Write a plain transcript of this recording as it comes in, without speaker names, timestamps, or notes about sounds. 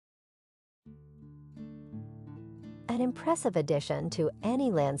An impressive addition to any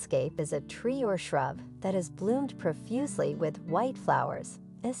landscape is a tree or shrub that has bloomed profusely with white flowers,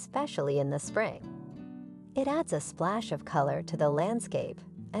 especially in the spring. It adds a splash of color to the landscape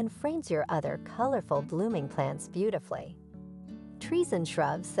and frames your other colorful blooming plants beautifully. Trees and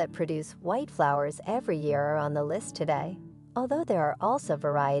shrubs that produce white flowers every year are on the list today, although there are also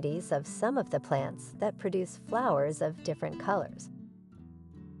varieties of some of the plants that produce flowers of different colors.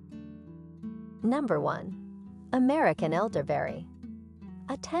 Number 1. American Elderberry.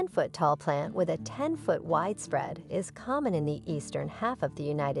 A 10-foot tall plant with a 10-foot wide spread is common in the eastern half of the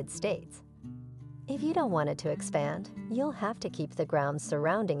United States. If you don't want it to expand, you'll have to keep the ground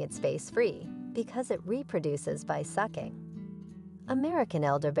surrounding its base free because it reproduces by sucking. American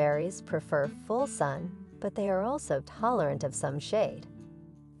elderberries prefer full sun, but they are also tolerant of some shade.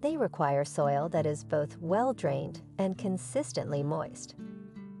 They require soil that is both well-drained and consistently moist.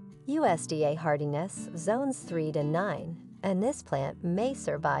 USDA hardiness zones 3 to 9, and this plant may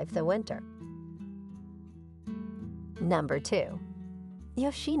survive the winter. Number 2.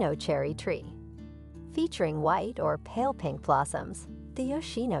 Yoshino cherry tree. Featuring white or pale pink blossoms, the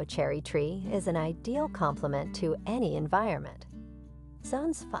Yoshino cherry tree is an ideal complement to any environment.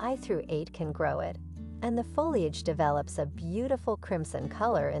 Zones 5 through 8 can grow it, and the foliage develops a beautiful crimson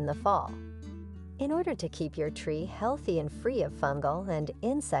color in the fall. In order to keep your tree healthy and free of fungal and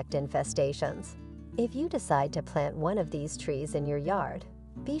insect infestations, if you decide to plant one of these trees in your yard,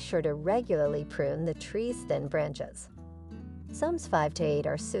 be sure to regularly prune the tree's thin branches. Zones 5 to 8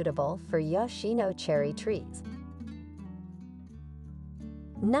 are suitable for Yoshino cherry trees.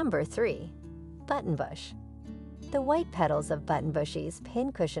 Number 3. Buttonbush. The white petals of Buttonbush's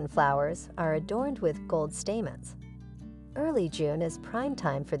pincushion flowers are adorned with gold stamens. Early June is prime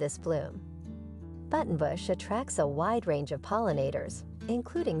time for this bloom. Buttonbush attracts a wide range of pollinators,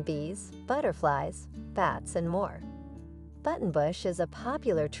 including bees, butterflies, bats, and more. Buttonbush is a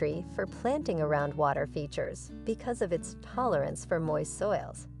popular tree for planting around water features because of its tolerance for moist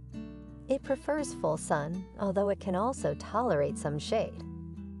soils. It prefers full sun, although it can also tolerate some shade.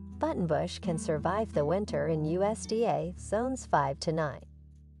 Buttonbush can survive the winter in USDA zones 5 to 9.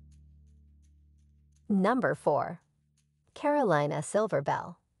 Number 4. Carolina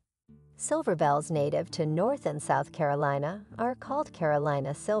silverbell. Silverbells native to North and South Carolina are called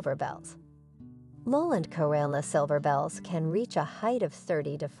Carolina silverbells. Lowland Carolina silverbells can reach a height of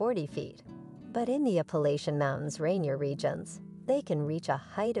 30 to 40 feet, but in the Appalachian Mountains rainier regions, they can reach a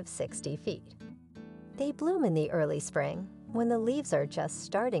height of 60 feet. They bloom in the early spring when the leaves are just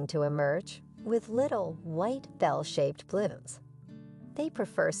starting to emerge with little white bell-shaped blooms. They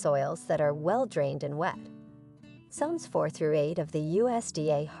prefer soils that are well-drained and wet. Zones 4 through 8 of the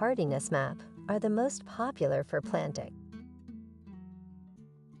USDA hardiness map are the most popular for planting.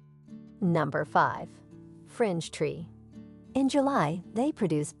 Number 5. Fringe tree. In July, they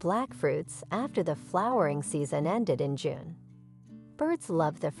produce black fruits after the flowering season ended in June. Birds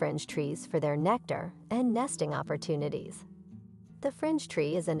love the fringe trees for their nectar and nesting opportunities. The fringe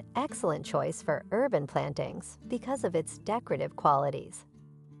tree is an excellent choice for urban plantings because of its decorative qualities.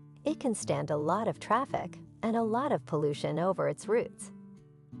 It can stand a lot of traffic and a lot of pollution over its roots.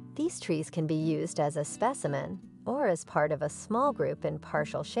 These trees can be used as a specimen or as part of a small group in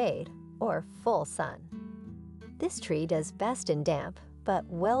partial shade or full sun. This tree does best in damp but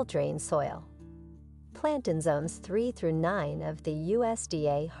well-drained soil. Plant in zones 3 through 9 of the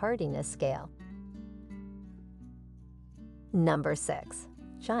USDA hardiness scale. Number 6.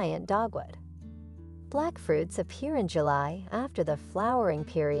 Giant dogwood. Black fruits appear in July after the flowering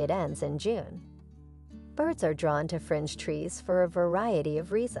period ends in June. Birds are drawn to fringe trees for a variety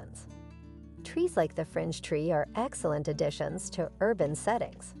of reasons. Trees like the fringe tree are excellent additions to urban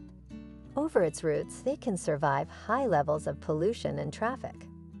settings. Over its roots, they can survive high levels of pollution and traffic.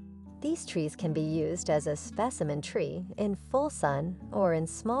 These trees can be used as a specimen tree in full sun or in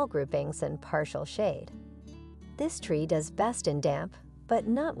small groupings in partial shade. This tree does best in damp, but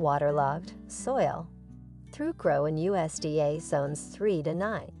not waterlogged, soil. Through grow in USDA zones 3 to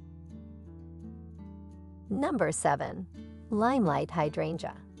 9. Number 7. Limelight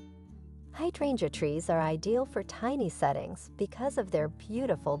hydrangea. Hydrangea trees are ideal for tiny settings because of their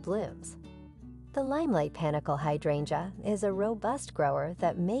beautiful blooms. The limelight panicle hydrangea is a robust grower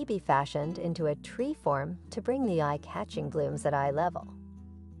that may be fashioned into a tree form to bring the eye-catching blooms at eye level.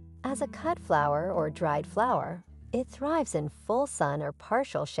 As a cut flower or dried flower, it thrives in full sun or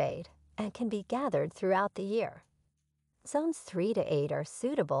partial shade and can be gathered throughout the year. Zones 3 to 8 are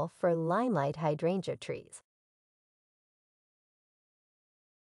suitable for limelight hydrangea trees.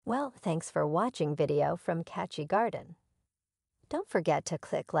 Well, thanks for watching video from Catchy Garden. Don't forget to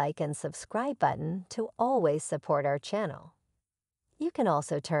click like and subscribe button to always support our channel. You can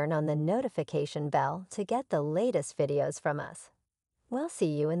also turn on the notification bell to get the latest videos from us. We'll see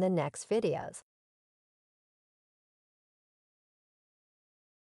you in the next videos.